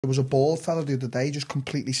There was a bald fella the other day just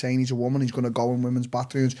completely saying he's a woman, he's going to go in women's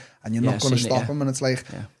bathrooms and you're not going to stop him. And it's like,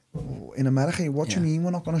 in America, what do you mean we're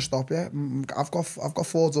not going to stop you? I've got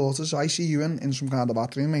 4 daughters. I see you in some kind of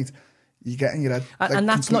bathroom, mate. You get in your head. And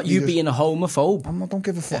that's not you being a homophobe. I don't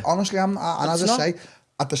give a fuck. Honestly, and as I say,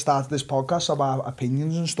 at the start of this podcast about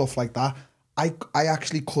opinions and stuff like that, I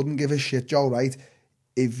actually couldn't give a shit, Joe, right?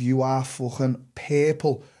 If you are fucking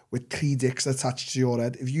purple with 3 dicks attached to your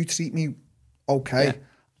head, if you treat me okay,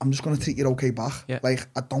 I'm just going to treat you okay back. Like,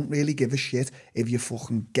 I don't really give a shit if you're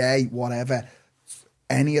fucking gay, whatever,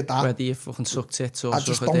 any of that. Whether you fucking suck tits or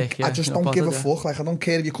suck a dick. I just don't give a fuck. Like, I don't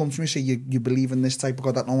care if you come to me and say you believe in this type of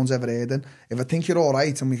God that no one's ever heard in. If I think you're all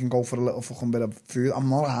right and we can go for a little fucking bit of food, I'm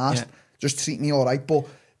not arsed. Just treat me all right. But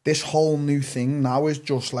this whole new thing now is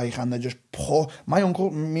just like, and they just me and my uncle,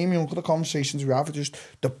 the conversations we have are just,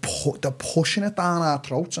 they're pushing it down our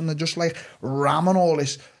throats and they're just like ramming all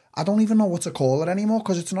this. I don't even know what to call it anymore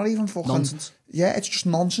because it's not even fucking nonsense. Yeah, it's just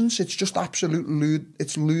nonsense. It's just absolute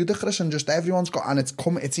it's ludicrous, and just everyone's got, and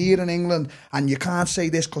it's here in England, and you can't say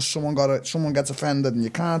this because someone gets offended, and you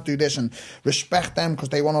can't do this, and respect them because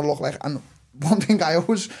they want to look like. And one thing I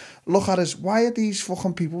always look at is, why are these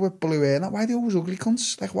fucking people with blue hair? Why are they always ugly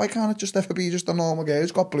cunts? Like, why can't it just ever be just a normal guy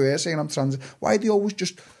who's got blue hair saying I'm trans? Why are they always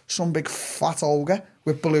just some big fat ogre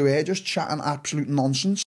with blue hair just chatting absolute nonsense?